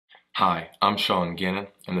Hi, I'm Sean Gannon,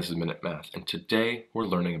 and this is Minute Math, and today we're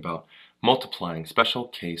learning about multiplying special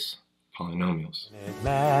case polynomials.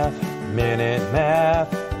 Minute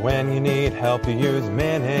Math, when you need help you use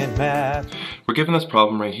Minute Math. We're given this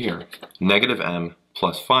problem right here, negative m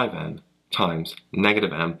plus 5n times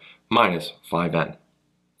negative m minus 5n,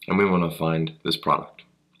 and we want to find this product.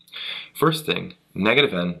 First thing,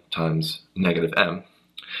 negative n times negative m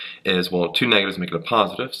is, well, two negatives make it a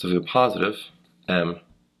positive, so we have a positive m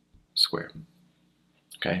squared.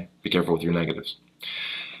 Okay, be careful with your negatives.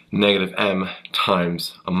 Negative m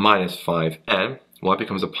times a minus 5n, well, it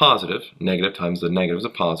becomes a positive. Negative times the negative is a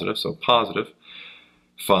positive, so positive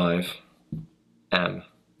 5mn.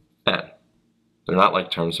 They're not like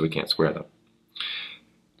terms, so we can't square them.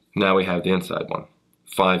 Now we have the inside one.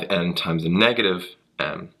 5n times a negative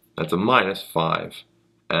m, that's a minus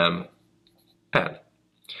 5mn.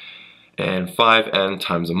 And 5n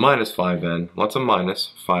times a minus 5n, what's a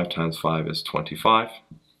minus? 5 times 5 is 25.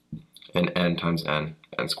 And n times n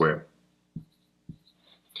squared.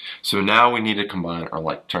 So now we need to combine our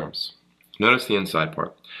like terms. Notice the inside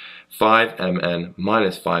part. 5mn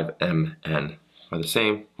minus 5mn are the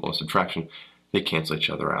same. Well, subtraction, they cancel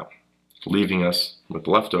each other out, leaving us with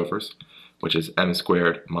leftovers, which is m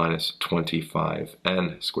squared minus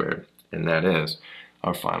 25n squared. And that is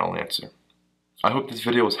our final answer. I hope this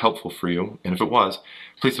video was helpful for you, and if it was,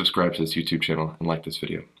 please subscribe to this YouTube channel and like this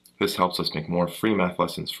video. This helps us make more free math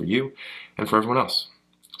lessons for you and for everyone else.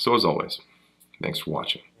 So as always, thanks for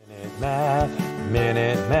watching. Minute Math,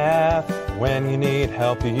 when you need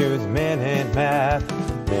help you use Minute Math.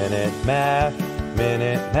 Minute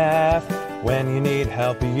Math, when you need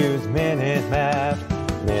help you use Minute Math.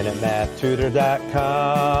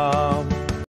 MinuteMathTutor.com